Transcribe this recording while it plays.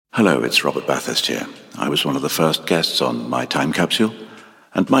Hello, it's Robert Bathurst here. I was one of the first guests on My Time Capsule,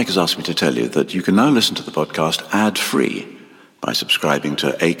 and Mike has asked me to tell you that you can now listen to the podcast ad-free by subscribing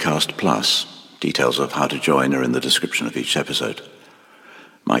to Acast Plus. Details of how to join are in the description of each episode.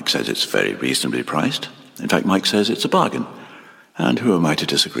 Mike says it's very reasonably priced. In fact, Mike says it's a bargain. And who am I to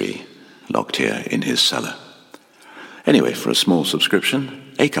disagree? Locked here in his cellar. Anyway, for a small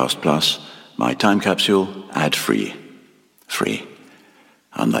subscription, Acast Plus, My Time Capsule, ad-free. Free.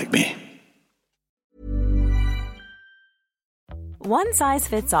 Unlike me. One size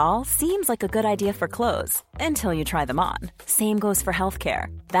fits all seems like a good idea for clothes until you try them on. Same goes for healthcare.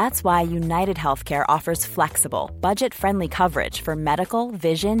 That's why United Healthcare offers flexible, budget-friendly coverage for medical,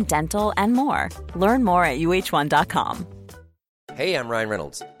 vision, dental, and more. Learn more at uh1.com. Hey, I'm Ryan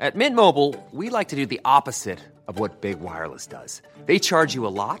Reynolds. At Mint Mobile, we like to do the opposite of what Big Wireless does. They charge you a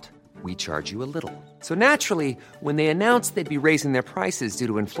lot. We charge you a little. So naturally, when they announced they'd be raising their prices due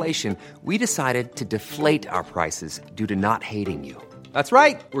to inflation, we decided to deflate our prices due to not hating you. That's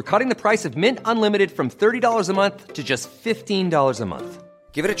right. We're cutting the price of Mint Unlimited from $30 a month to just $15 a month.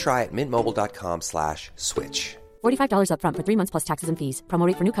 Give it a try at mintmobile.com/switch. $45 up front for 3 months plus taxes and fees. Promo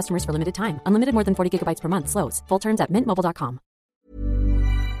rate for new customers for limited time. Unlimited more than 40 gigabytes per month. Slows full terms at mintmobile.com.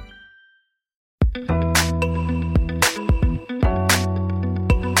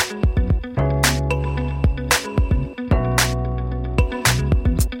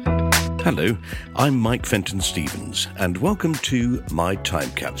 Hello, I'm Mike Fenton-Stevens, and welcome to My Time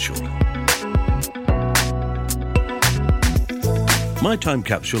Capsule. My Time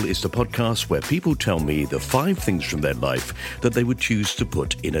Capsule is the podcast where people tell me the 5 things from their life that they would choose to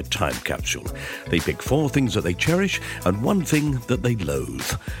put in a time capsule. They pick 4 things that they cherish and 1 thing that they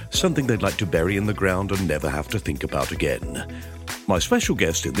loathe, something they'd like to bury in the ground and never have to think about again. My special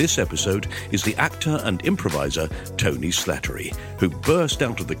guest in this episode is the actor and improviser Tony Slattery, who burst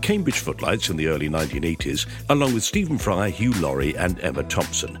out of the Cambridge footlights in the early 1980s, along with Stephen Fry, Hugh Laurie and Emma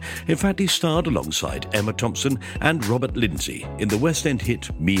Thompson. In fact, he starred alongside Emma Thompson and Robert Lindsay in the West End hit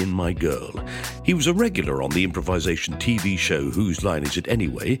Me and My Girl. He was a regular on the improvisation TV show Whose Line Is It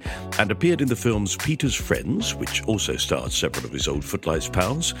Anyway, and appeared in the films Peter's Friends, which also starred several of his old footlights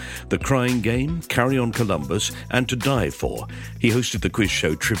pals, The Crying Game, Carry On Columbus, and To Die For. He hosted the quiz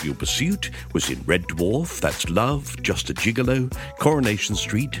show Trivial Pursuit, was in Red Dwarf, That's Love, Just a Gigolo, Coronation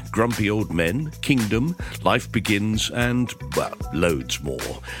Street, Grumpy Old Men, Kingdom, Life Begins, and, well, loads more.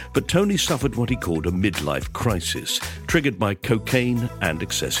 But Tony suffered what he called a midlife crisis, triggered by cocaine and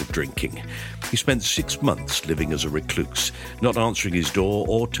excessive drinking. He spent 6 months living as a recluse, not answering his door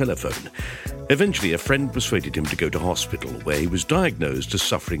or telephone. Eventually, a friend persuaded him to go to hospital, where he was diagnosed as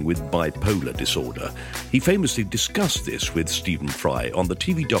suffering with bipolar disorder. He famously discussed this with Stephen Fry on the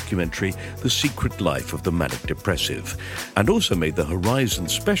TV documentary The Secret Life of the Manic Depressive, and also made the Horizon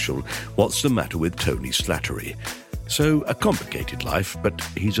special What's the Matter with Tony Slattery. So, a complicated life, but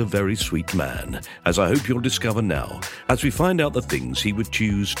he's a very sweet man, as I hope you'll discover now, as we find out the things he would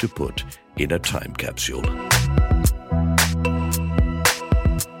choose to put in a time capsule.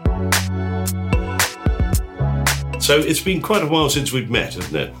 So it's been quite a while since we've met,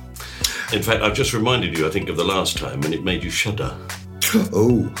 hasn't it? In fact, I've just reminded you, I think, of the last time, and it made you shudder.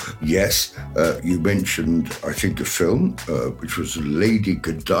 Oh, yes. You mentioned, I think, a film, which was Lady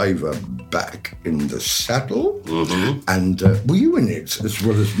Godiva Back in the Saddle. Mm-hmm. And were you in it as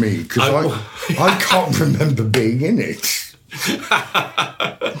well as me? Because I can't remember being in it.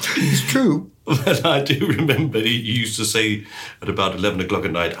 It's true. Well, I do remember you used to say at about 11 o'clock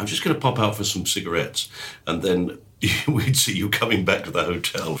at night, I'm just going to pop out for some cigarettes. And then we'd see you coming back to the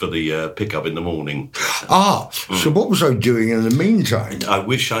hotel for the pickup in the morning. So what was I doing in the meantime? I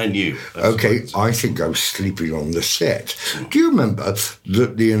wish I knew. Okay, I think I was sleeping on the set. Do you remember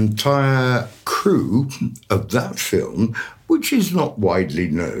that the entire crew of that film, which is not widely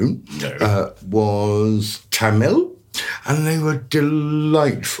known, was Tamil? And they were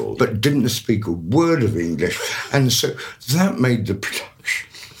delightful, but didn't speak a word of English. And so that made the production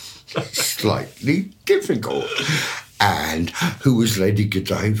slightly difficult. And who was Lady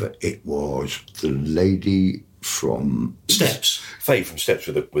Godiva? It was the lady from Steps. Faye from Steps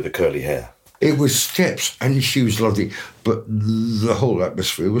with the curly hair. It was Steps, and she was lovely. But the whole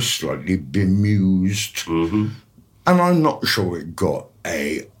atmosphere was slightly bemused. Mm-hmm. And I'm not sure it got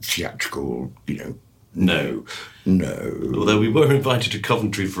a theatrical, No. Although we were invited to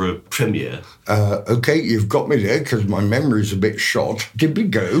Coventry for a premiere. OK, you've got me there because my memory's a bit shot. Did we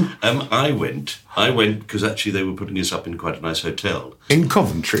go? I went because actually they were putting us up in quite a nice hotel. In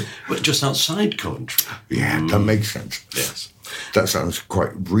Coventry? Well, just outside Coventry. Yeah, that makes sense. Yes. That sounds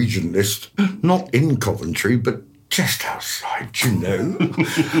quite regionalist. Not in Coventry, but just outside, you know.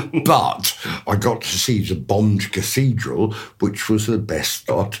 But I got to see the bombed cathedral, which was the best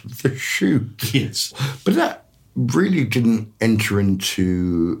start of the shoot. Yes. But that really didn't enter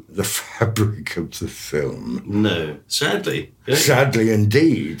into the fabric of the film. No, sadly. Yeah. Sadly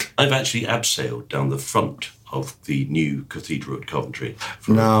indeed. I've actually abseiled down the front of the new cathedral at Coventry.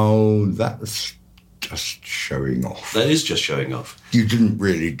 Now, that's just showing off. That is just showing off. You didn't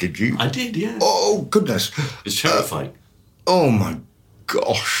really, did you? I did, yeah. Oh, goodness. It's terrifying. Oh, my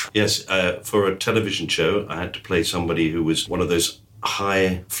gosh. Yes, for a television show, I had to play somebody who was one of those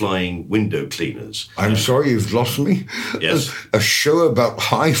high-flying window cleaners. I'm sorry, you've lost me. Yes. A show about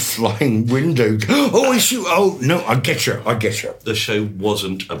high-flying windows. Oh, I see. Oh, no, I get you. The show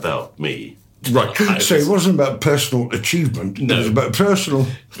wasn't about me. Right. So it wasn't about personal achievement. No. It was about personal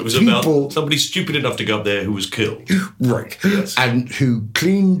It was people. about somebody stupid enough to go up there who was killed. Right. Yes. And who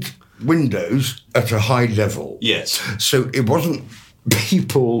cleaned windows at a high level. Yes. So it wasn't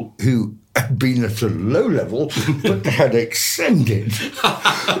people who had been at a low level, but had ascended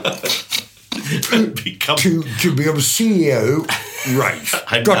Become to be a CEO. Right.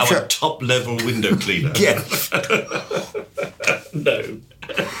 I'm now a top-level window cleaner. Yes. No.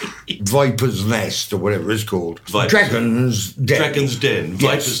 Viper's Nest, or whatever it's called. Dragon's Den. Dragon's Den. Yes.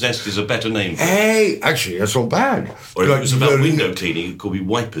 Viper's Nest is a better name for it. Hey, actually, that's all bad. Or if Like it was about the- window cleaning, it could be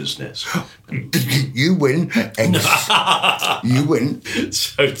Wiper's Nest. You win. You win.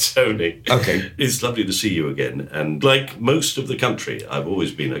 So, Tony, Okay. it's lovely to see you again. And like most of the country, I've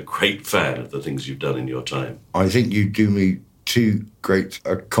always been a great fan of the things you've done in your time. I think you do me too great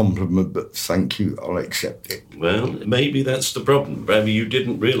a compliment, but thank you. I'll accept it. Well, maybe that's the problem. Maybe you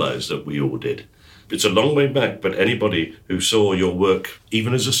didn't realise that we all did. It's a long way back, but anybody who saw your work,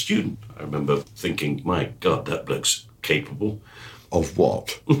 even as a student, I remember thinking, my God, that bloke's capable. Of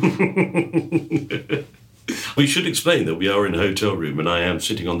what? We should explain that we are in a hotel room and I am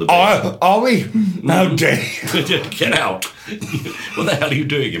sitting on the bed. Are we? How dare you? Get out. What the hell are you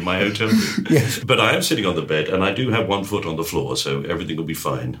doing in my hotel room? Yes. But I am sitting on the bed and I do have one foot on the floor, so everything will be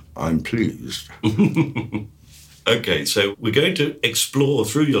fine. I'm pleased. Okay, so we're going to explore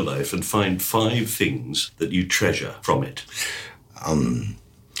through your life and find 5 things that you treasure from it.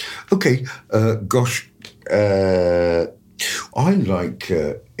 Okay, gosh, I like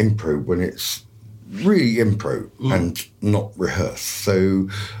impro when it's really impro and not rehearsed. So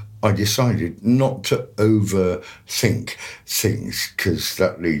I decided not to overthink things because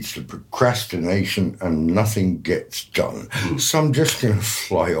that leads to procrastination and nothing gets done. So I'm just going to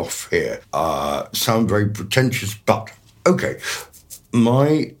fly off here. Sound very pretentious, but okay.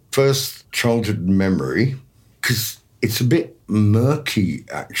 My first childhood memory, because it's a bit murky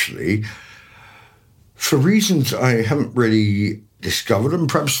actually, for reasons I haven't really discovered and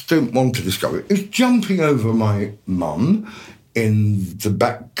perhaps don't want to discover, is jumping over my mum in the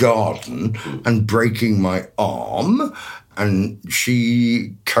back garden and breaking my arm, and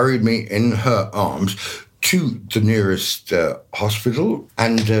she carried me in her arms to the nearest hospital,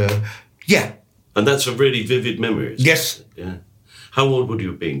 and yeah. And that's a really vivid memory. Isn't Yes. it? Yeah. How old would you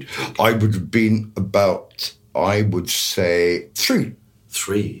have been, do you think? I would have been about, I would say, 3.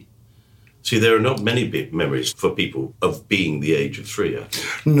 3. See, there are not many big memories for people of being the age of 3. I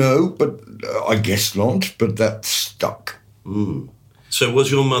think. No, but I guess not, but that stuck. So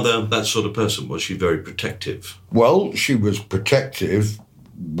was your mother that sort of person? Was she very protective? Well, she was protective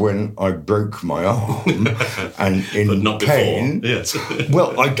when I broke my arm and in But not pain. before. Yes.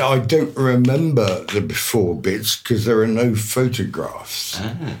 Well, I don't remember the before bits because there are no photographs.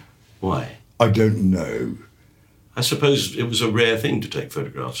 Why? I don't know. I suppose it was a rare thing to take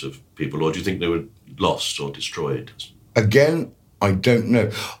photographs of people, or do you think they were lost or destroyed? Again, I don't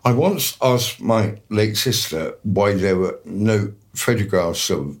know. I once asked my late sister why there were no photographs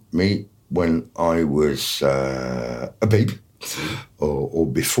of me when I was a baby or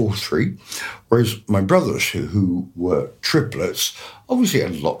before 3, whereas my brothers, who were triplets, obviously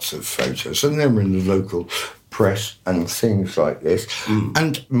had lots of photos, and they were in the local press and things like this.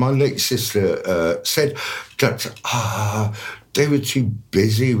 And my late sister said that they were too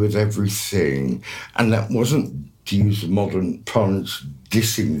busy with everything, and that wasn't, to use the modern parlance,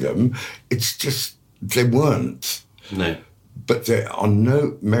 dissing them. It's just they weren't. No. But there are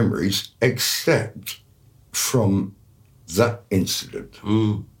no memories except from that incident.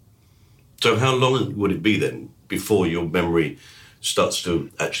 So how long would it be then before your memory starts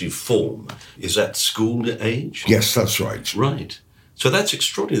to actually form? Is that school age? Yes, that's right. Right. So that's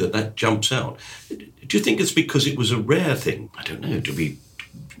extraordinary that jumps out. Do you think it's because it was a rare thing? I don't know, to be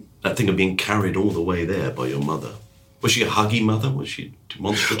that thing of being carried all the way there by your mother. Was she a huggy mother? Was she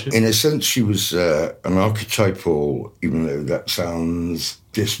demonstrative? In a sense, she was an archetypal, even though that sounds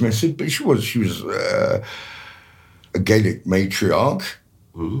dismissive, but she was. She was a Gaelic matriarch.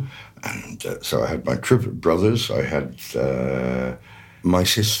 Mm. And so I had my triplet brothers. I had my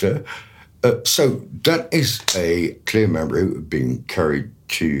sister. So that is a clear memory of being carried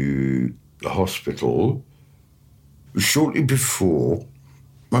to the hospital shortly before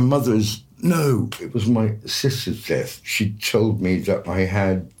my mother's... No, it was my sister's death. She told me that I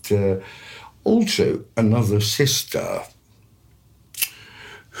had also another sister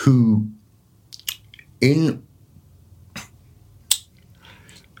who, in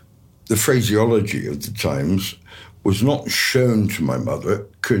the phraseology of the times, was not shown to my mother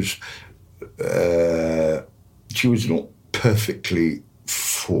because she was not perfectly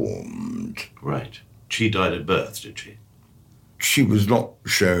formed. Right. She died at birth, did she? She was not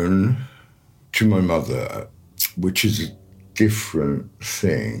shown to my mother, which is a different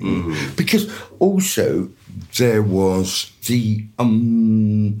thing. Mm-hmm. Because also there was the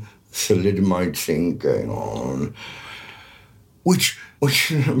thalidomide thing going on, which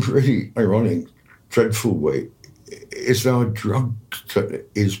in a really ironic, dreadful way is now a drug that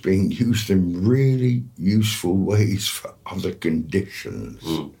is being used in really useful ways for other conditions,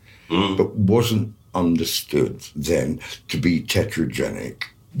 but wasn't understood then to be tetragenic.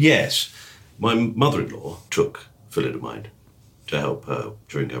 Yes. My mother-in-law took thalidomide to help her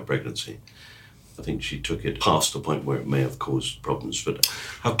during her pregnancy. I think she took it past the point where it may have caused problems, but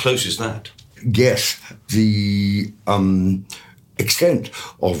how close is that? Yes, the extent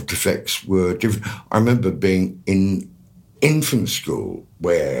of defects were different. I remember being in infant school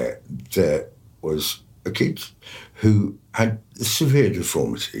where there was a kid who had severe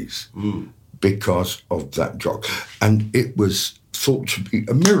deformities because of that drug. And it was thought to be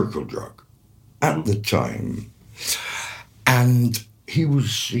a miracle drug at the time. And he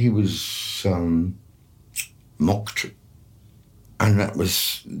was mocked. And that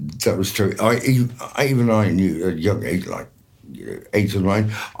was terrible. I knew at a young age, like 8 or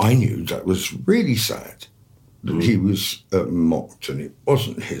 9, I knew that was really sad that he was mocked and it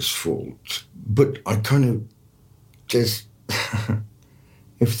wasn't his fault. But I kind of,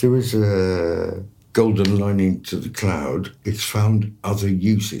 if there is a golden lining to the cloud, it's found other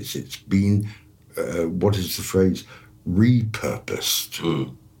uses. It's been, what is the phrase, repurposed.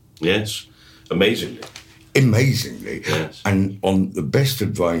 Yes, amazingly. Amazingly. Yes. And on the best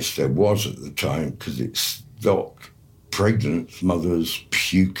advice there was at the time, because it stopped pregnant mothers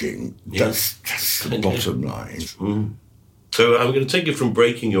puking. Yes. That's the bottom line. So I'm going to take it from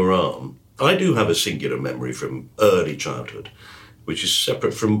breaking your arm. I do have a singular memory from early childhood, which is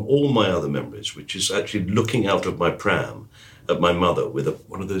separate from all my other memories, which is actually looking out of my pram at my mother with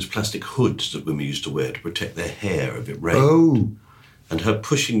one of those plastic hoods that women used to wear to protect their hair if it rained. Oh. And her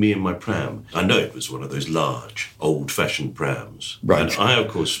pushing me in my pram. I know it was one of those large, old-fashioned prams. Right. And I, of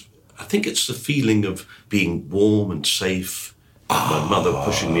course, I think it's the feeling of being warm and safe, my mother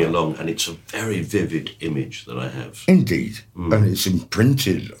pushing me along, and it's a very vivid image that I have. Indeed. And it's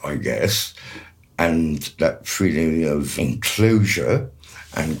imprinted, I guess, and that feeling of enclosure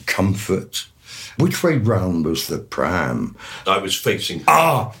and comfort. Which way round was the pram? I was facing...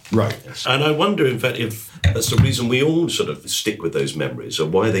 Ah, right. Yes. And I wonder, in fact, if that's the reason we all sort of stick with those memories, or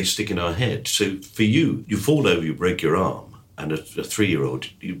why they stick in our head. So for you fall over, you break your arm, and a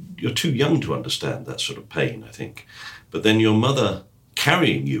 3-year-old, you're too young to understand that sort of pain, I think. But then your mother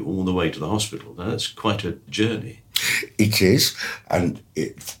carrying you all the way to the hospital, that's quite a journey. It is, and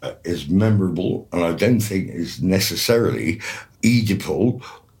it is memorable, and I don't think it's necessarily Oedipal.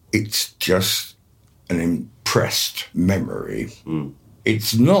 It's just an impressed memory.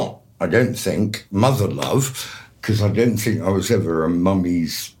 It's not, I don't think, mother love, because I don't think I was ever a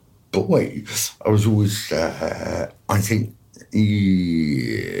mummy's boy. I was always, I think,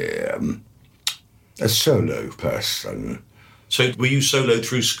 a solo person. So were you solo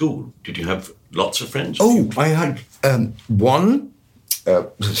through school? Did you have lots of friends? Oh, I had one.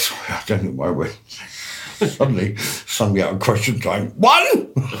 Sorry, I don't know why we're suddenly out of question time.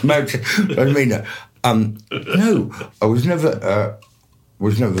 One? No, I was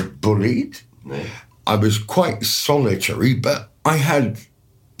never bullied. No. I was quite solitary, but I had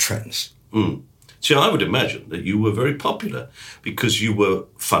friends. See, I would imagine that you were very popular because you were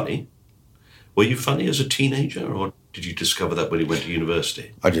funny. Were you funny as a teenager, or did you discover that when you went to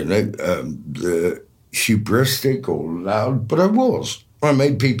university? I don't know, hubristic or loud, but I was. I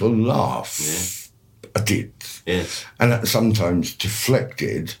made people laugh. Yeah. I did. Yes. And that sometimes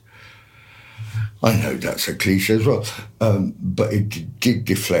deflected. I know that's a cliche as well, but it did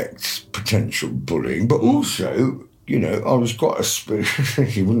deflect potential bullying. But also, I was quite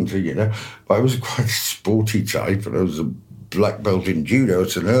you wouldn't think, but I was quite a sporty type, and I was a black belt in judo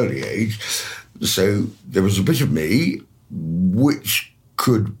at an early age. So there was a bit of me which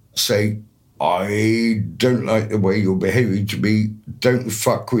could say, I don't like the way you're behaving to me, don't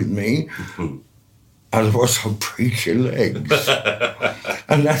fuck with me. Otherwise, I'll break your legs.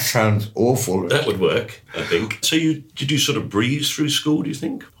 And that sounds awful. That would work, I think. So did you sort of breeze through school, do you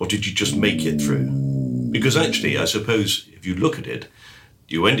think? Or did you just make it through? Because actually, I suppose, if you look at it,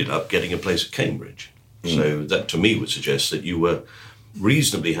 you ended up getting a place at Cambridge. So that, to me, would suggest that you were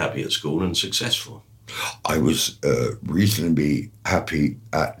reasonably happy at school and successful. I was reasonably happy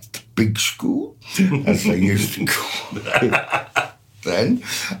at big school, as they used to call it then,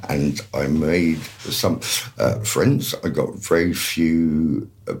 and I made some friends. I got very few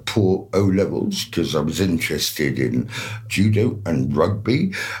poor O-levels because I was interested in judo and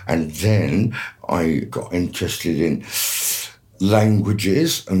rugby, and then I got interested in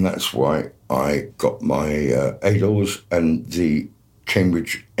languages, and that's why I got my A-levels and the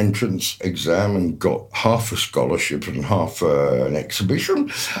Cambridge entrance exam and got half a scholarship and half an exhibition.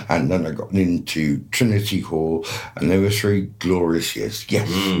 And then I got into Trinity Hall, and they were 3 glorious years. Yes,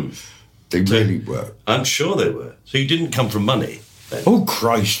 they really were. I'm sure they were. So you didn't come from money then? Oh,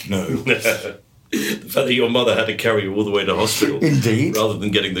 Christ, no. The fact that your mother had to carry you all the way to hospital. Indeed. Rather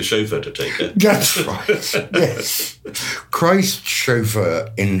than getting the chauffeur to take her. That's right, yes. Christ's chauffeur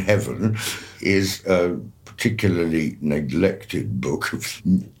in heaven is a particularly neglected book of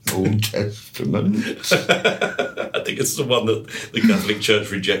Old Testament. I think it's the one that the Catholic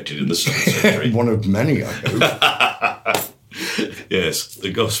Church rejected in the 7th century. One of many, I hope. Yes,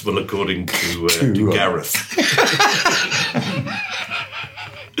 the Gospel according to Gareth.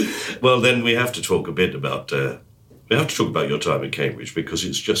 Well, then we have to talk a bit about your time at Cambridge, because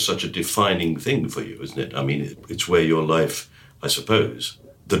it's just such a defining thing for you, isn't it? I mean, it's where your life, I suppose,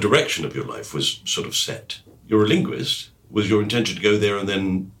 the direction of your life was sort of set. You're a linguist. Was your intention to go there and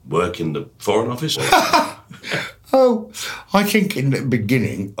then work in the Foreign Office? Oh, I think in the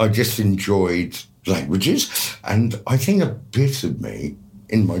beginning I just enjoyed languages, and I think a bit of me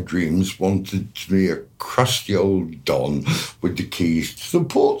in my dreams wanted to be a crusty old Don with the keys to the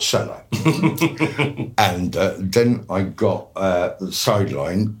port cellar. And then I got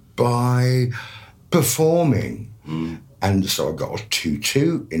sidelined by performing. And so I got a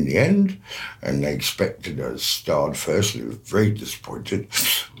 2-2 in the end, and they expected I starred first, and they were very disappointed.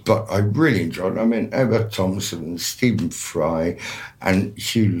 But I really enjoyed it. I mean, Emma Thompson and Stephen Fry and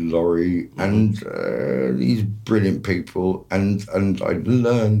Hugh Laurie and these brilliant people, and I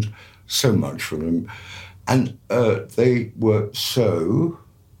learned so much from them. And they were so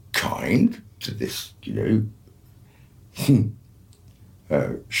kind to this,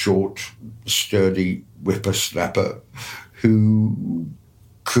 short, sturdy whippersnapper who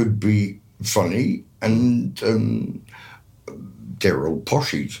could be funny, and they're all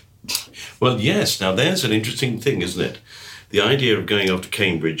poshies. Well, yes. Now, there's an interesting thing, isn't it? The idea of going off to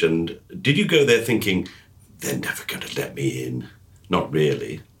Cambridge, and did you go there thinking, they're never going to let me in? Not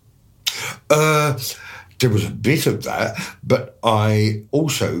really. There was a bit of that, but I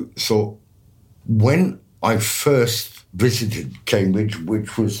also thought, when I first visited Cambridge,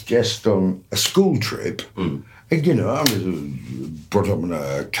 which was just on a school trip, and, I was brought up on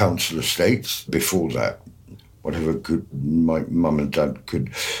a council estate. Before that, whatever my mum and dad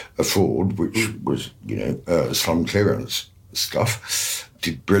could afford, which was, slum clearance stuff,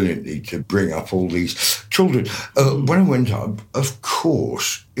 did brilliantly to bring up all these children. When I went up, of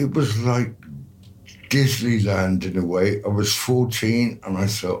course, it was like Disneyland in a way. I was 14, and I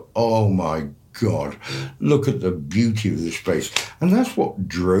thought, oh my God, look at the beauty of this place. And that's what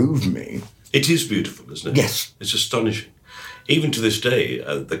drove me. It is beautiful, isn't it? Yes. It's astonishing. Even to this day,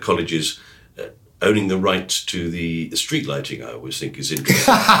 the colleges owning the rights to the street lighting, I always think, is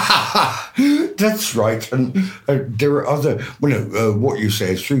interesting. That's right. And there are other, what you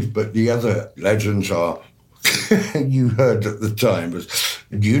say is truth, but the other legends are, you heard at the time, was,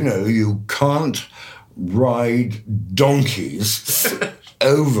 you can't ride donkeys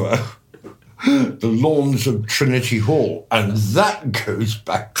over the lawns of Trinity Hall, and that goes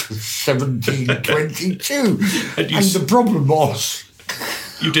back to 1722. and the problem was,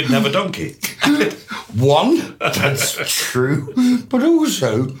 you didn't have a donkey. One, that's true, but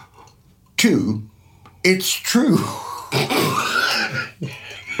also, 2, it's true.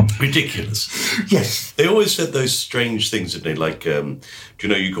 Ridiculous. Yes. They always said those strange things, didn't they? Like, do you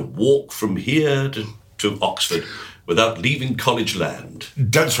know you could walk from here to Oxford without leaving college land.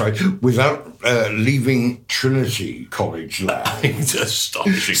 That's right, without leaving Trinity College land. It's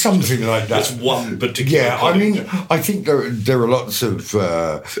astonishing. Something like that. That's one particular Yeah, college. I mean, I think there are lots of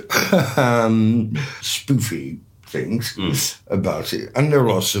spoofy things about it, and there are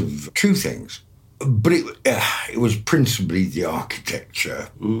lots of true things. But it was principally the architecture.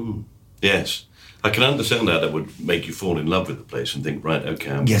 Yes. I can understand how that would make you fall in love with the place and think, right,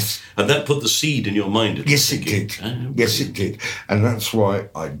 okay. Yes. And that put the seed in your mind. Yes, it did. Yes, it did. And that's why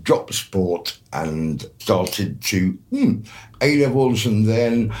I dropped sport and started to A-levels and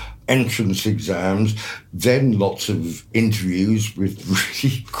then entrance exams, then lots of interviews with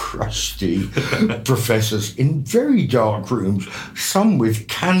really crusty professors in very dark rooms, some with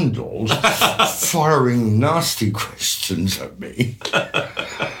candles, firing nasty questions at me.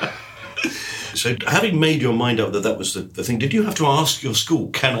 So having made your mind up that was the thing, did you have to ask your school,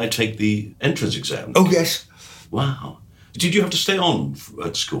 can I take the entrance exam? Oh, yes. Wow. Did you have to stay on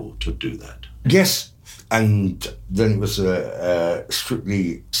at school to do that? Yes. And then it was a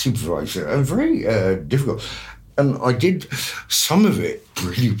strictly supervisor and very difficult. And I did some of it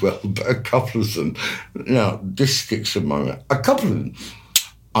really well, but a couple of them, now this sticks in my mind, a couple of them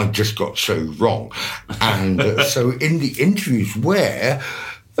I just got so wrong. And so in the interviews where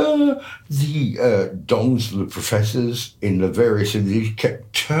the dons, the professors in the various interviews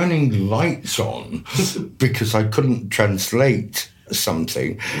kept turning lights on because I couldn't translate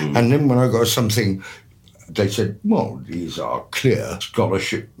something. And then when I got something, they said, well, these are clear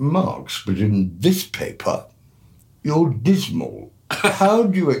scholarship marks, but in this paper, you're dismal. How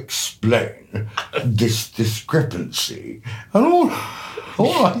do you explain this discrepancy? And all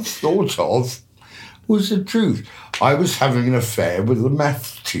I thought of was the truth. I was having an affair with a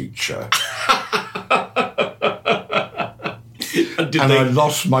math teacher. And I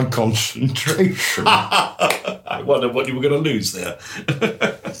lost my concentration. I wonder what you were going to lose there.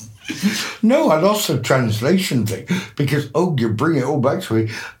 No, I lost the translation thing because, you bring it all back to me.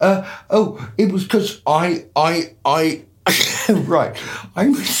 It was because I right. I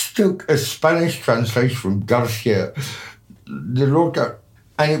mistook a Spanish translation from Garcia de Lorca,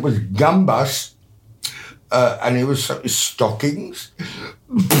 and it was gambas, and it was stockings.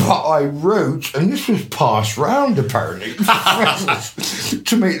 But I wrote, and this was passed round apparently,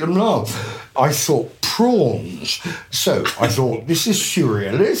 to make them laugh. I thought prawns. So I thought, this is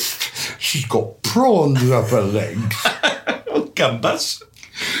surrealist. She's got prawns up her legs. Gambas?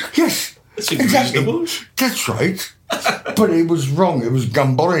 Yes. That's exactly. reasonable. That's right. But it was wrong. It was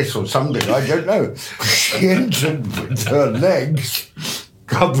gambores or something. I don't know. She entered with her legs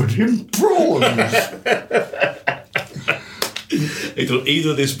covered in prawns. They thought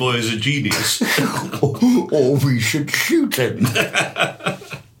either this boy is a genius or we should shoot him.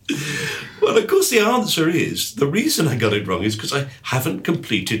 Well, of course, the answer is, the reason I got it wrong is because I haven't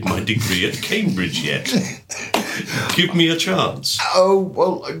completed my degree at Cambridge yet. Give me a chance. Oh,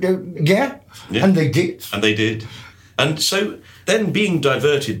 well, yeah. And they did. And they did. And so then being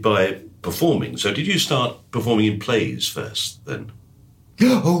diverted by performing, so did you start performing in plays first then?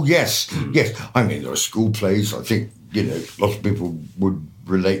 Oh, yes. Yes. I mean, there are school plays. I think, lots of people would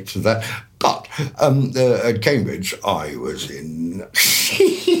relate to that. But at Cambridge, I was in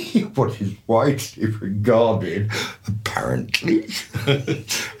what is widely regarded, apparently,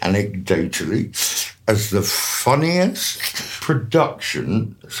 anecdotally, as the funniest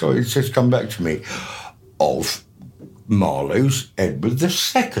production, sorry, it's just come back to me, of Marlowe's Edward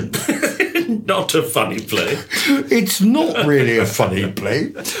II. Not a funny play. It's not really a funny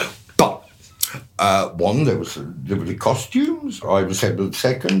play, but there were the costumes. I was Edward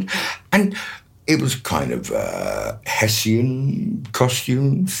II, and it was kind of a Hessian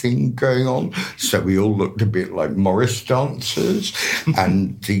costume thing going on. So we all looked a bit like Morris dancers,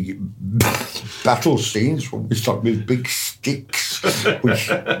 and the battle scenes were always like with big sticks,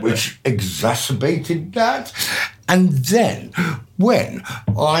 which exacerbated that. And then when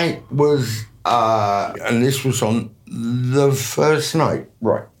I was, and this was on the first night,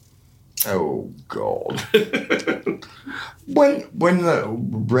 right? Oh, God. When the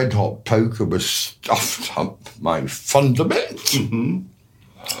red hot poker was stuffed up my fundament,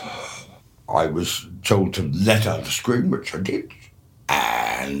 I was told to let out a scream, which I did.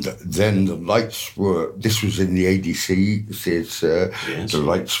 And then the lights were, this was in the ADC theatre, yes. The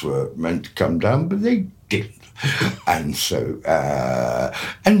lights were meant to come down, but they didn't. And so,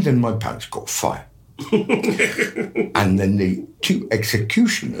 and then my pants caught fire. And then the two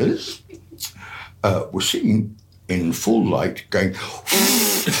executioners were seen in full light going...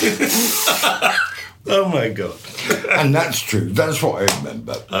 Oh, my God. And that's true. That's what I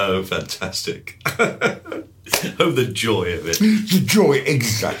remember. Oh, fantastic. Oh, the joy of it. The joy,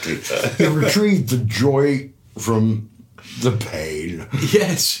 exactly. You retrieve the joy from the pain.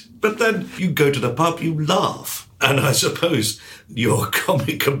 Yes, but then you go to the pub, you laugh. And I suppose your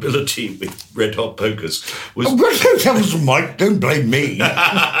comic ability with Red Hot Pokers was... Oh, that was Mike, don't blame me.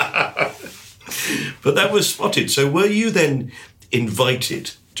 But that was spotted. So were you then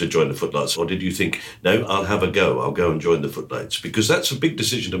invited to join the Footlights, or did you think, no, I'll have a go, I'll go and join the Footlights? Because that's a big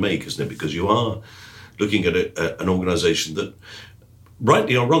decision to make, isn't it? Because you are looking at an organisation that,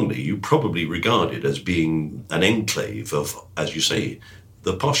 rightly or wrongly, you probably regarded as being an enclave of, as you say,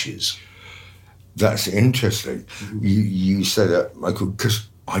 the poshes. That's interesting. You said that, Michael, because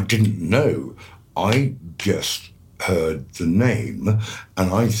I didn't know. I just heard the name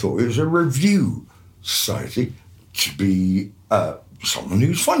and I thought it was a review society to be someone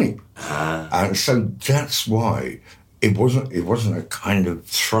who's funny. And so that's why it wasn't a kind of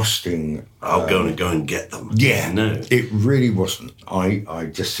thrusting... I'll go and get them. Yeah, no. It really wasn't. I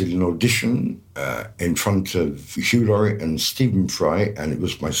just did an audition in front of Hugh Laurie and Stephen Fry, and it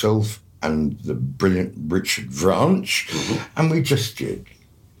was myself and the brilliant Richard Branch, and we just did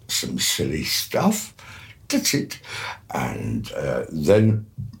some silly stuff. That's it. And then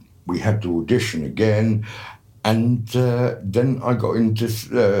we had to audition again, and then I got into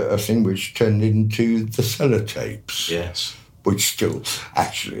a thing which turned into the Sellotapes. Yes. Which still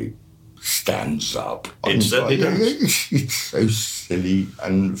actually stands up. It certainly does. It's so silly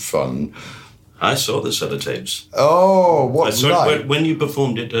and fun. I saw the Sellotapes. Oh, what I saw it when you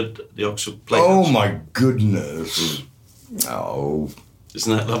performed it at the Oxford Playhouse. Oh, my goodness. Oh.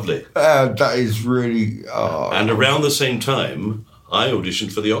 Isn't that lovely? That is really... And around the same time, I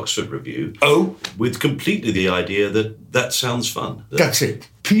auditioned for the Oxford Review. Oh. With completely the idea that sounds fun. That's it.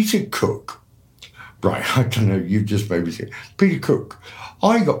 Peter Cook. Right, I don't know, you just made me think. Peter Cook.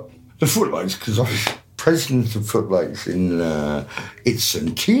 I got the Footlights because I was president of Footlights in its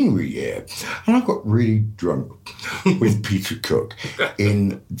centenary year. And I got really drunk with Peter Cook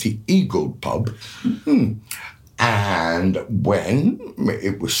in the Eagle pub. And when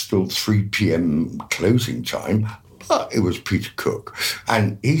it was still 3 p.m. closing time, but it was Peter Cook.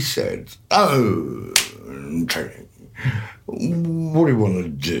 And he said, oh, Tony, what do you want to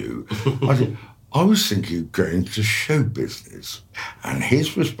do? I said, I was thinking of going to show business. And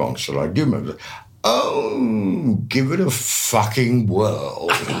his response that I do remember, oh, give it a fucking whirl.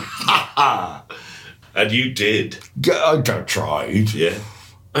 And you did. I tried. Yeah.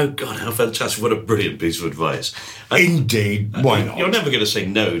 Oh, God, how fantastic. What a brilliant piece of advice. Indeed. Why not? You're never going to say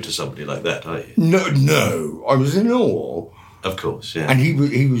no to somebody like that, are you? No. I was in awe. Of course, yeah. And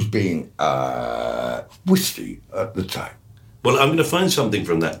he was being whisty at the time. Well, I'm going to find something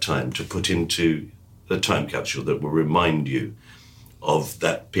from that time to put into the time capsule that will remind you of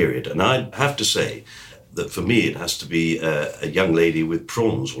that period. And I have to say that for me, it has to be a young lady with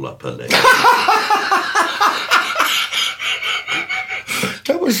prawns all up her leg.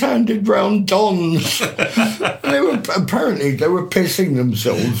 That was handed round dons. They were pissing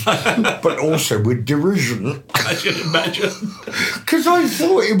themselves, but also with derision. I can imagine. Because I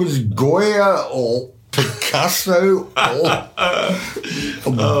thought it was Goya or Picasso or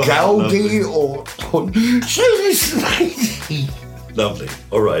Gaudi or seriously. Lovely.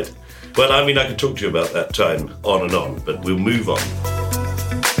 All right. Well, I mean, I could talk to you about that time on and on, but we'll move on.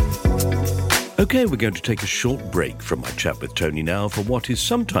 OK, we're going to take a short break from my chat with Tony now for what is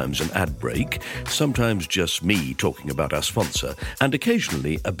sometimes an ad break, sometimes just me talking about our sponsor, and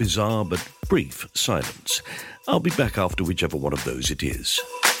occasionally a bizarre but brief silence. I'll be back after whichever one of those it is.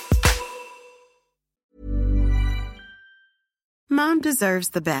 Mom deserves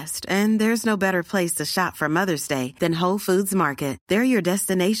the best, and there's no better place to shop for Mother's Day than Whole Foods Market. They're your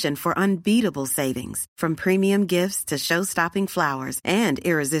destination for unbeatable savings, from premium gifts to show-stopping flowers and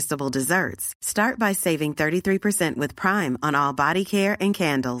irresistible desserts. Start by saving 33% with Prime on all body care and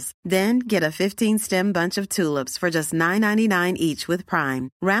candles. Then get a 15-stem bunch of tulips for just $9.99 each with Prime.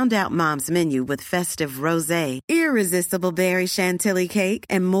 Round out Mom's menu with festive rosé, irresistible berry chantilly cake,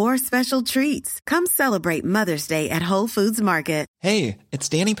 and more special treats. Come celebrate Mother's Day at Whole Foods Market. Hey, it's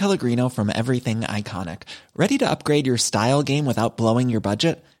Danny Pellegrino from Everything Iconic. Ready to upgrade your style game without blowing your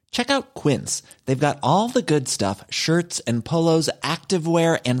budget? Check out Quince. They've got all the good stuff, shirts and polos,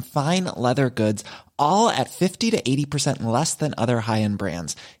 activewear, and fine leather goods, all at 50 to 80% less than other high-end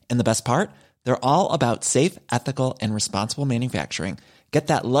brands. And the best part? They're all about safe, ethical, and responsible manufacturing. Get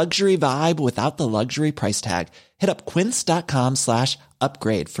that luxury vibe without the luxury price tag. Hit up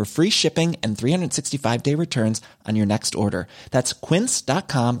quince.com/upgrade for free shipping and 365-day returns on your next order. That's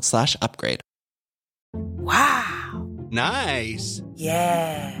quince.com/upgrade. Wow. Nice.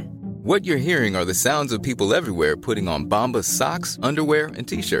 Yeah. What you're hearing are the sounds of people everywhere putting on Bombas socks, underwear, and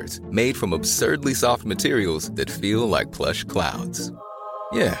T-shirts made from absurdly soft materials that feel like plush clouds.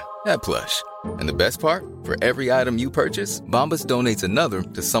 Yeah, that plush. And the best part? For every item you purchase, Bombas donates another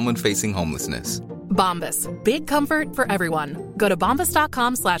to someone facing homelessness. Bombas. Big comfort for everyone. Go to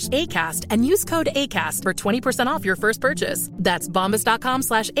bombas.com/ACAST and use code ACAST for 20% off your first purchase. That's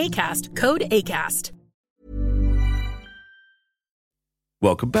bombas.com/ACAST. Code ACAST.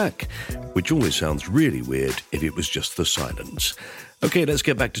 Welcome back, which always sounds really weird if it was just the silence. Okay, let's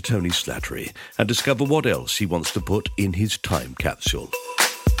get back to Tony Slattery and discover what else he wants to put in his time capsule.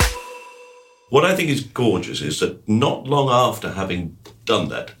 What I think is gorgeous is that not long after having done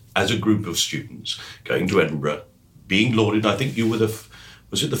that, as a group of students, going to Edinburgh, being lauded, I think you were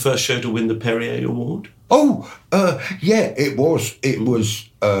was it the first show to win the Perrier Award? Oh, yeah, it was. It was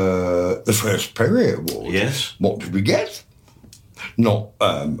the first Perrier Award. Yes. What did we get? Not,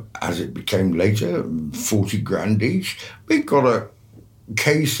 as it became later, 40 grand each. We got a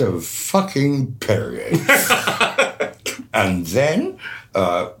case of fucking Perrier. And then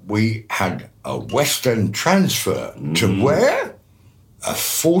we had a West End transfer to where? A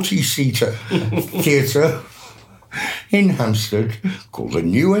 40-seater theatre in Hampstead called the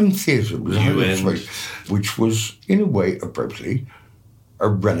New End Theatre, which was, in a way, appropriately, a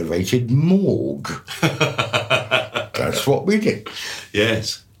renovated morgue. That's what we did.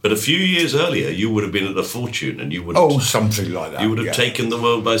 Yes. But a few years earlier, you would have been at the Fortune and you would have... Oh, something like that. You would have taken the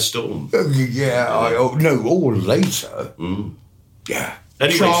world by storm. Or later. Yeah.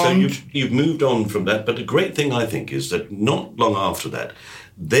 Anyway, so you've moved on from that. But the great thing, I think, is that not long after that,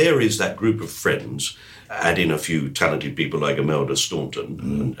 there is that group of friends, add in a few talented people like Imelda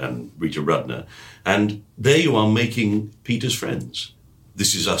Staunton and Rita Rudner, and there you are making Peter's Friends.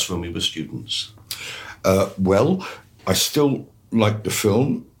 This Is Us When We Were Students. Well, I still like the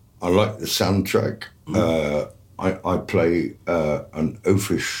film. I like the soundtrack. I play an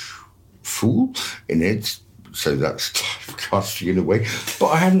oafish fool in it, so that's typecasting in a way. But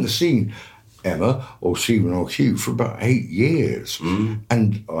I hadn't seen Emma or Stephen or Hugh for about 8 years.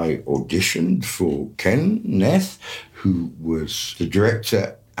 And I auditioned for Ken Neth, who was the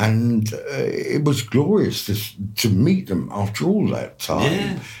director, and it was glorious to meet them after all that time.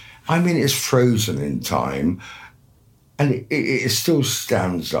 Yeah. I mean, it's frozen in time, and it still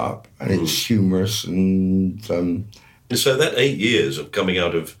stands up, and it's humorous. And so that 8 years of coming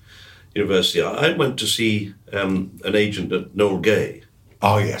out of university, I went to see an agent at Noel Gay.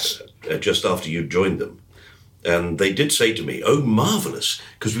 Oh, yes. Just after you joined them. And they did say to me, oh, marvellous,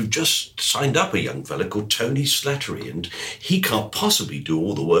 because we've just signed up a young fella called Tony Slattery, and he can't possibly do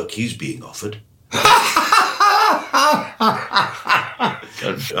all the work he's being offered.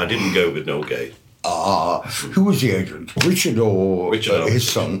 I didn't go with Noel Gay. Who was the agent? Richard or his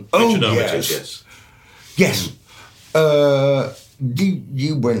son? Richard Armitage, yes.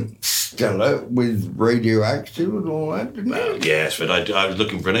 You went stellar with Radioactive and all that, didn't you? Yes, but I was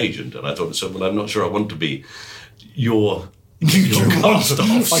looking for an agent, and I thought to myself, well, I'm not sure I want to be your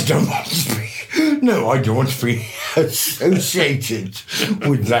cast-offs. I don't want to be. No, I don't want to be associated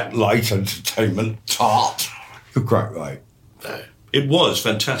with that light entertainment tart. You're quite right. No. It was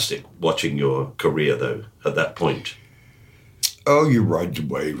fantastic watching your career, though, at that point. Oh, you ride the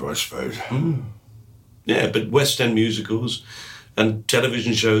wave, I suppose. Yeah, but West End musicals and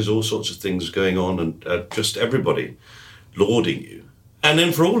television shows, all sorts of things going on, and just everybody lauding you. And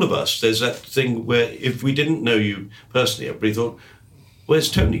then for all of us, there's that thing where if we didn't know you personally, everybody thought, where's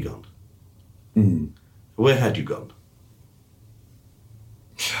Tony gone? Where had you gone?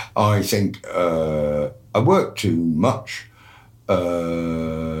 I think I worked too much. I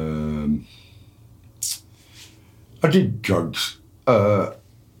did drugs. To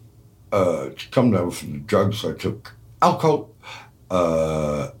come down from the drugs, I took alcohol.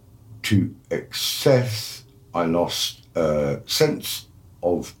 To excess, I lost sense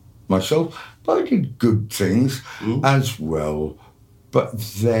of myself, but I did good things as well. But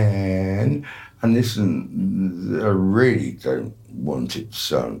then, and listen, I really don't want it to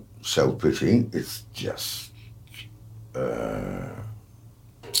sound self-pitying, it's just,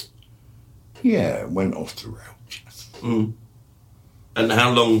 it went off the rails. And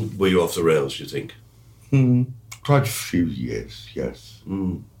how long were you off the rails, do you think? Quite a few years, yes.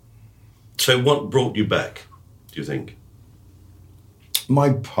 So what brought you back, do you think?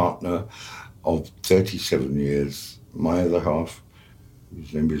 My partner of 37 years, my other half,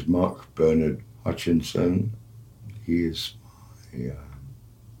 his name is Mark Bernard Hutchinson. He is my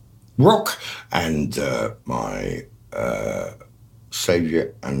rock and my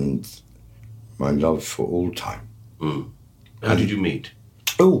saviour and my love for all time. How did you meet?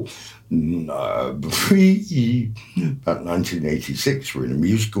 Oh, no, about 1986, we're in a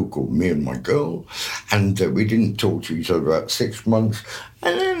musical called Me and My Girl, and we didn't talk to each other about 6 months.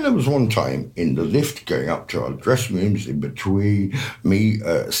 And then there was one time in the lift going up to our dressing rooms in between me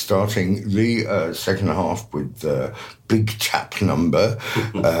starting the second half with the big tap number.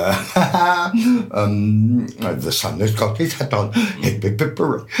 The sun has got his hat on, hip, hip, hip,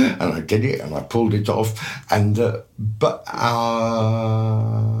 hooray. And I did it and I pulled it off. And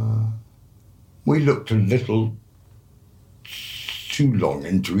we looked a little too long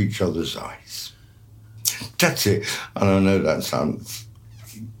into each other's eyes. That's it. And I know that sounds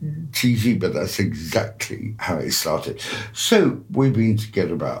cheesy, but that's exactly how it started. So we've been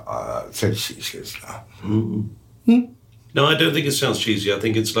together about 36 years now. No, I don't think it sounds cheesy. I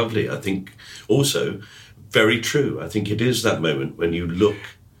think it's lovely. I think also very true. I think it is that moment when you look,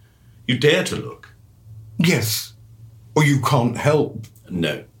 you dare to look. Yes. Or you can't help.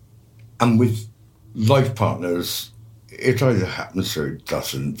 No. And with life partners, it either happens or it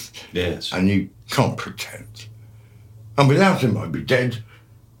doesn't. Yes. And you can't pretend. And without him, I'd be dead.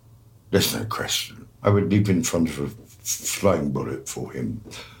 There's no question. I would leap in front of a flying bullet for him.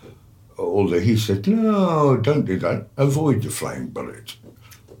 Although he said, no, don't do that. Avoid the flying bullet.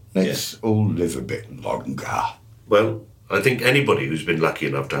 Let's all live a bit longer. Well, I think anybody who's been lucky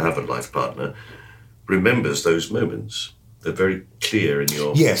enough to have a life partner remembers those moments. They're very clear in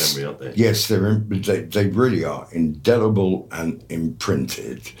your memory, aren't they? Yes, they really are indelible and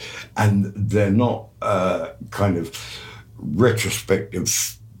imprinted. And they're not kind of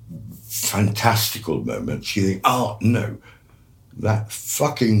retrospective, fantastical moments. You think, oh, no, that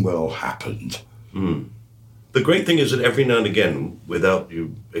fucking well happened. The great thing is that every now and again, without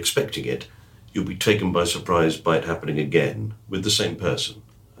you expecting it, you'll be taken by surprise by it happening again with the same person.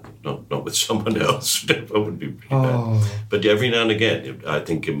 Not with someone else. That would be pretty bad. But every now and again, I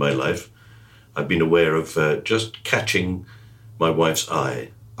think in my life, I've been aware of just catching my wife's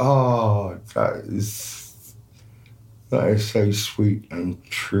eye. Oh, that is so sweet and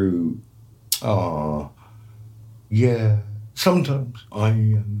true. Oh, yeah. Sometimes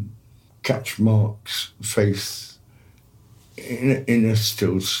I catch Mark's face in a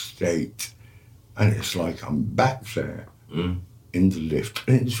still state, and it's like I'm back there. In the lift.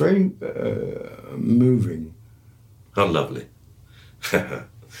 And it's very moving. How lovely. So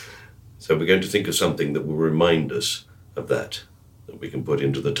we're going to think of something that will remind us of that we can put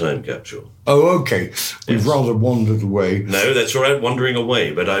into the time capsule. Oh, okay. We've rather wandered away. No, that's all right, wandering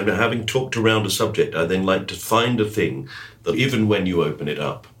away. But I'm having talked around a subject, I then like to find a thing that even when you open it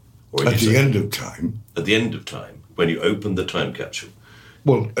up... or at the end of time. At the end of time, when you open the time capsule.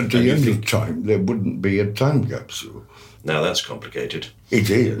 Well, at the end of time, there wouldn't be a time capsule. Now that's complicated.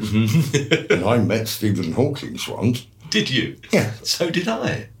 It is. And I met Stephen Hawking once. Did you? Yeah. So did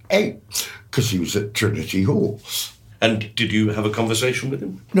I. Because he was at Trinity Hall. And did you have a conversation with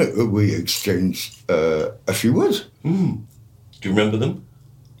him? No, we exchanged a few words. Do you remember them?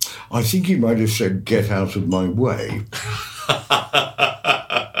 I think he might have said, "Get out of my way."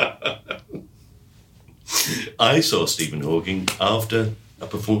 I saw Stephen Hawking after a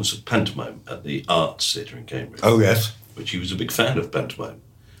performance of pantomime at the Arts Theatre in Cambridge. Oh, yes. Which he was a big fan of pantomime.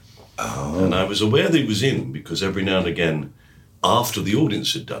 Oh. And I was aware that he was in because every now and again, after the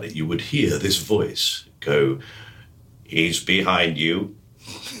audience had done it, you would hear this voice go, "He's behind you."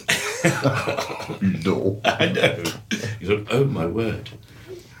 No. I know. You thought, oh, my word.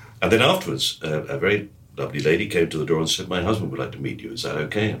 And then afterwards, a very lovely lady came to the door and said, "My husband would like to meet you. Is that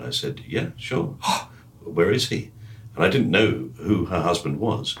okay?" And I said, "Yeah, sure." "Where is he?" And I didn't know who her husband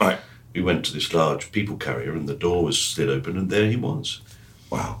was. Right. We went to this large people carrier and the door was slid open and there he was.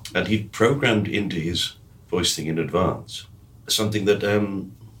 Wow. And he'd programmed into his voice thing in advance something that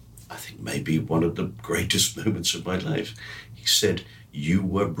I think may be one of the greatest moments of my life. He said, "You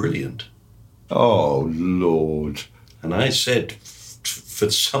were brilliant." Oh, Lord. And I said, for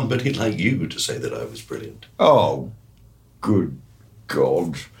somebody like you to say that I was brilliant. Oh, good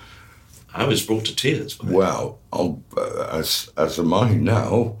God. I was brought to tears. Well, as am I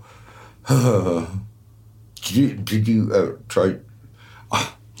now. Did you try?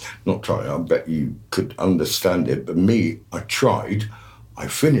 Not try. I bet you could understand it. But me, I tried. I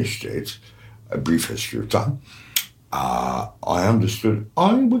finished it. A Brief History of Time. I understood.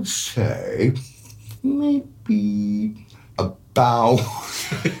 I would say maybe about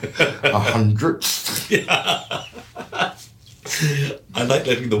 100. Yeah. I like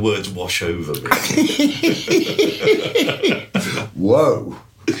letting the words wash over me. Whoa.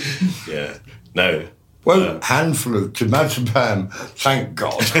 Yeah. No, Well, handful of tomatoes, thank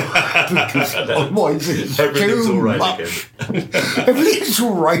God. Because otherwise it's Everything's too all right much. again. Everything's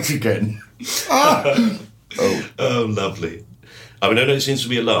all right again. Oh, lovely. I mean, I know it seems to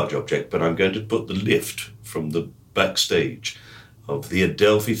be a large object, but I'm going to put the lift from the backstage of the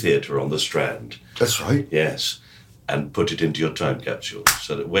Adelphi Theatre on the Strand. That's right. Yes. And put it into your time capsule.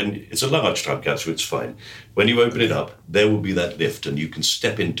 So that when it's a large time capsule, it's fine. When you open it up, there will be that lift and you can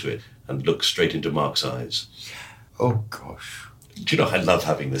step into it and look straight into Mark's eyes. Oh, gosh. Do you know, I love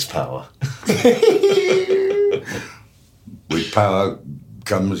having this power. With power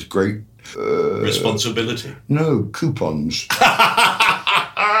comes great... responsibility. No, coupons.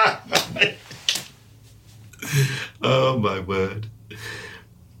 Oh, my word.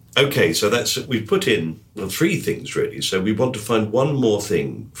 Okay, so we've put in 3 things, really. So we want to find one more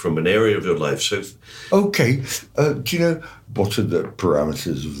thing from an area of your life. So, Okay, do you know what are the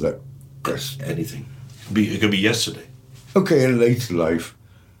parameters of that question? Anything. It could be yesterday. Okay, in later life,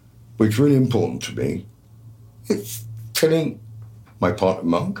 which is really important to me, it's telling my partner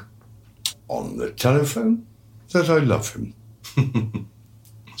Monk on the telephone that I love him.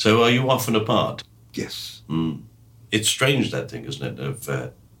 So are you often apart? Yes. It's strange, that thing, isn't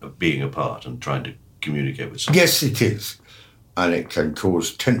it, of being apart and trying to communicate with someone. Yes, it is. And it can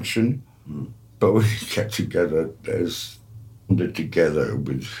cause tension, but when you get together, there's bonded together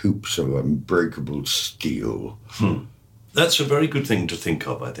with hoops of unbreakable steel. That's a very good thing to think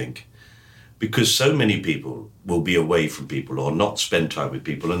of, I think, because so many people will be away from people or not spend time with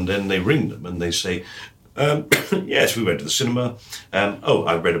people, and then they ring them and they say, yes, we went to the cinema.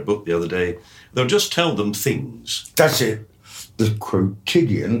 I read a book the other day. They'll just tell them things. That's it. The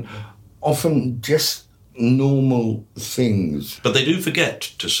quotidian, often just normal things. But they do forget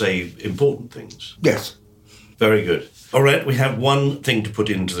to say important things. Yes. Very good. All right, we have one thing to put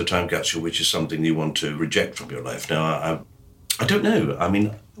into the time capsule, which is something you want to reject from your life. Now, I don't know. I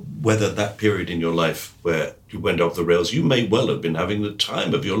mean, whether that period in your life where you went off the rails, you may well have been having the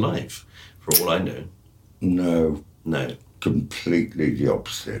time of your life, for all I know. No. No. Completely the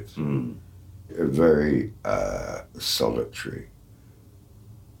opposite. Very solitary.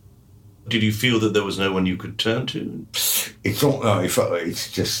 Did you feel that there was no one you could turn to? It's not that I felt like it's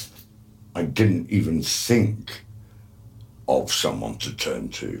just I didn't even think of someone to turn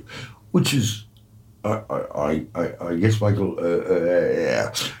to, which is, I guess, Michael,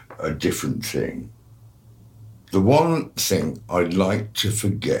 a different thing. The one thing I'd like to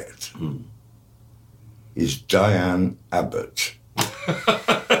forget is Diane Abbott.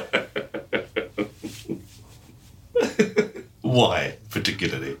 Why,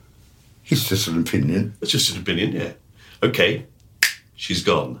 particularly? It's just an opinion. It's just an opinion, yeah. Okay, she's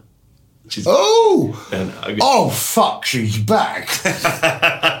gone. Oh, fuck, she's back.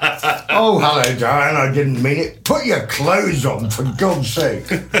 Oh, hello, Diane, I didn't mean it. Put your clothes on, for God's sake.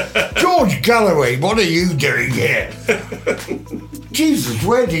 George Galloway, what are you doing here? Jesus,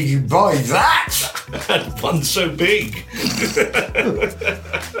 where did you buy that? And one so big.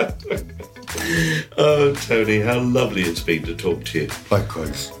 Oh, Tony, how lovely it's been to talk to you.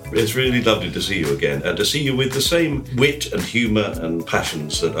 Likewise. It's really lovely to see you again, and to see you with the same wit and humour and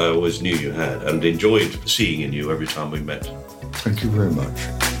passions that I always knew you had, and enjoyed seeing in you every time we met. Thank you very much.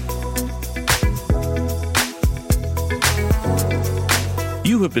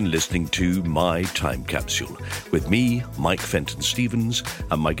 You have been listening to My Time Capsule with me, Mike Fenton-Stevens,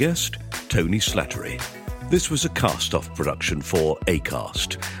 and my guest, Tony Slattery. This was a cast-off production for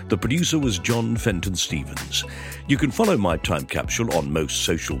Acast. The producer was John Fenton-Stevens. You can follow My Time Capsule on most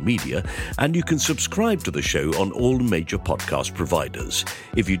social media, and you can subscribe to the show on all major podcast providers.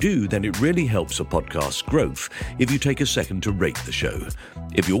 If you do, then it really helps a podcast's growth if you take a second to rate the show.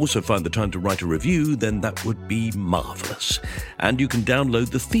 If you also find the time to write a review, then that would be marvellous. And you can download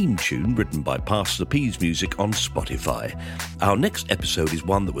the theme tune written by Pastor P's Music on Spotify. Our next episode is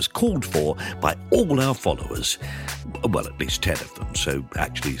one that was called for by all our followers. Well, at least 10 of them, so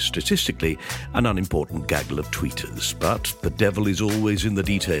actually, statistically, an unimportant gaggle of tweeters. But the devil is always in the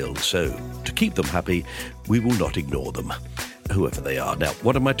details, so to keep them happy, we will not ignore them. Whoever they are. Now,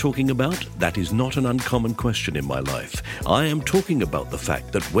 what am I talking about? That is not an uncommon question in my life. I am talking about the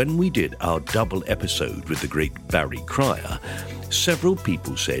fact that when we did our double episode with the great Barry Cryer, several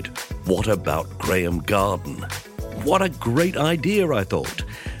people said, "What about Graham Garden?" What a great idea, I thought.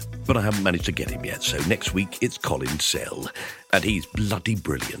 But I haven't managed to get him yet, so next week it's Colin Sell, and he's bloody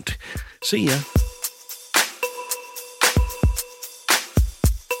brilliant. See ya.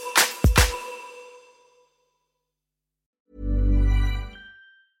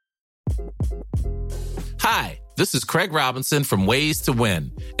 Hi, This is Craig Robinson from Ways to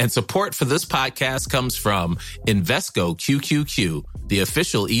Win, and support for this podcast comes from Invesco QQQ, the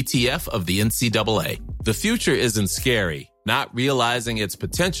official ETF of the NCAA. The future isn't scary. Not realizing its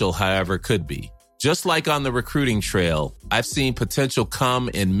potential, however, could be. Just like on the recruiting trail, I've seen potential come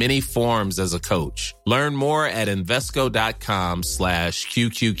in many forms as a coach. Learn more at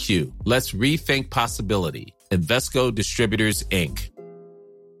Invesco.com/QQQ. Let's rethink possibility. Invesco Distributors, Inc.